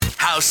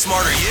How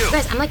smart are you?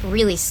 Guys, I'm like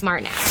really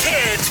smart now.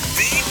 Can't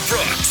beat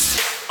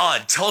Brooks on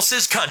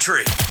Tulsa's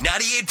Country,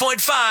 98.5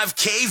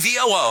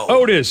 KVOO.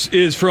 Otis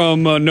is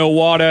from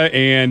Nowata,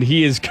 and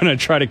he is going to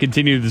try to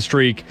continue the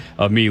streak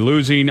of me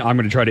losing. I'm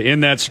going to try to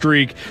end that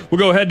streak. We'll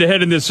go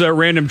head-to-head in this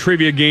random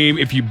trivia game.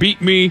 If you beat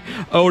me,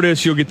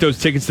 Otis, you'll get those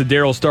tickets to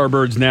Daryl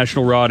Starbird's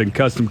National Rod and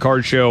Custom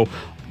Card Show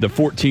the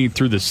 14th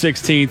through the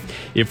 16th.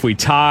 If we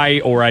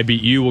tie or I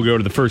beat you, we'll go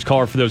to the first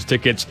caller for those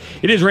tickets.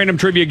 It is random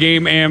trivia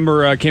game.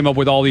 Amber came up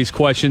with all these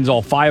questions,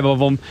 all 5 of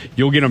them.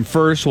 You'll get them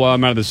first while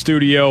I'm out of the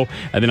studio,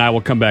 and then I will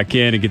come back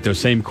in and get those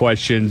same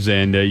questions,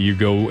 and you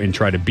go and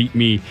try to beat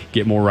me,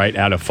 get more right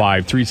out of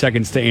 5. 3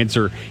 seconds to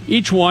answer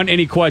each one.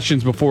 Any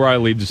questions before I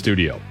leave the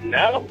studio?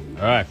 No.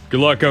 All right. Good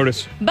luck,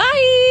 Otis.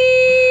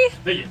 Bye.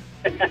 Thank you.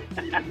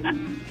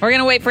 We're going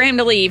to wait for him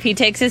to leave. He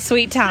takes his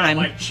sweet time.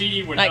 Like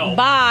cheating would Like, help.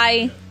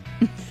 bye.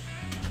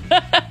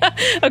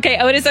 Okay,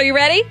 Otis, are you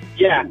ready?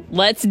 Yeah.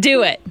 Let's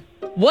do it.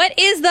 What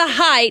is the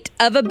height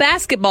of a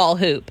basketball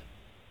hoop?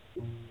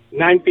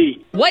 9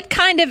 feet. What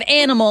kind of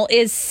animal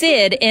is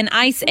Sid in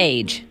Ice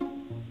Age?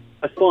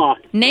 A sloth.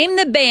 Name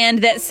the band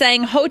that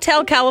sang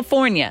Hotel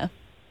California.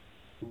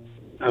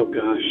 Oh,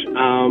 gosh.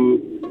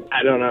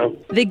 I don't know.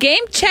 The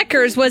game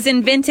checkers was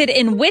invented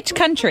in which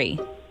country?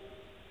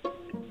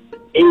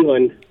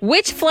 England.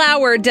 Which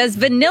flower does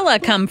vanilla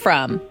come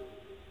from?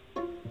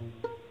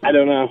 I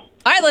don't know.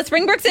 All right, let's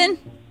bring Brooks in.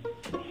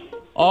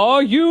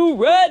 Are you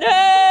ready?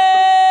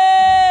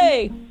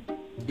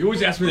 You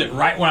always ask me that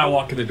right when I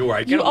walk in the door.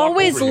 You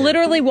always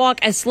literally walk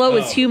as slow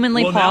as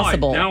humanly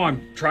possible. Now I'm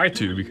trying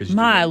to because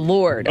My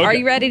Lord. Okay. Are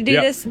you ready to do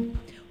Yep. this?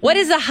 What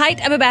is the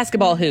height of a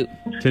basketball hoop?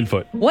 10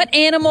 foot. What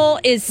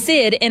animal is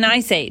Sid in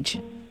Ice Age?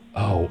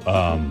 Oh,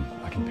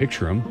 I can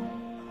picture him.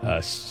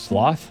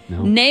 Sloth?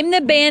 No. Name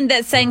the band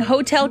that sang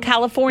Hotel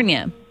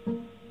California.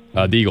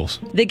 The Eagles.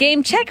 The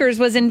game checkers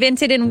was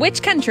invented in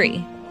which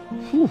country?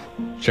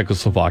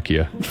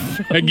 Czechoslovakia.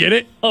 I get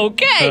it?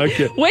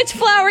 Okay. Which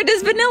flower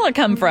does vanilla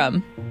come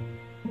from?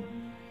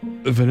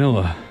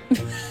 Vanilla.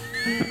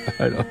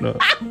 I don't know.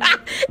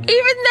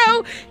 Even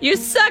though you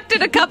sucked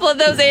at a couple of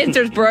those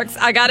answers, Brooks,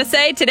 I gotta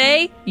say,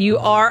 today, you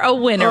are a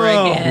winner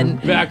again.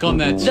 Back on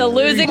that. The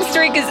losing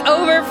streak is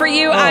over for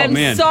you. I'm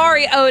man.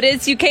 sorry,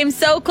 Otis. You came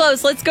so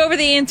close. Let's go over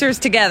the answers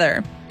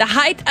together. The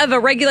height of a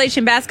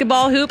regulation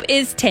basketball hoop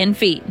is 10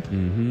 feet.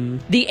 Mm-hmm.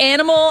 The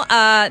animal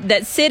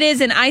that Sid is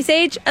in Ice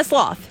Age, a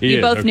sloth. He You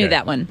is, both knew okay.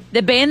 that one.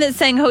 The band that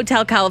sang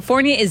Hotel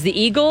California is the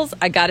Eagles.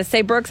 I gotta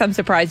say, Brooks, I'm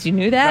surprised you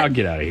knew that. I'll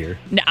get out of here.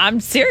 No, I'm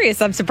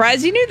serious. I'm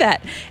surprised you knew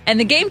that. And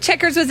the game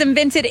checkers was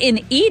invented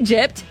in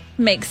Egypt.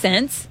 Makes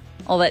sense.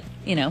 All that,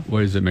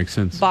 Why does it make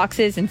sense?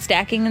 boxes and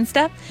stacking and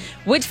stuff.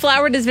 Which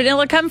flower does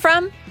vanilla come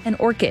from? An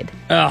orchid.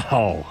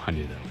 Oh, I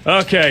knew that.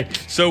 Okay,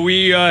 so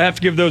we have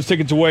to give those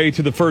tickets away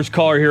to the first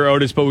caller here,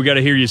 Otis, but we got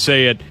to hear you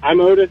say it.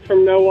 I'm Otis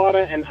from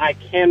Nowata, and I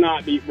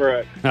cannot beat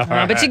Brooks. All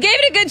right. But you gave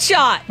it a good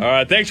shot. All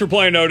right, thanks for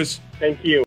playing, Otis. Thank you.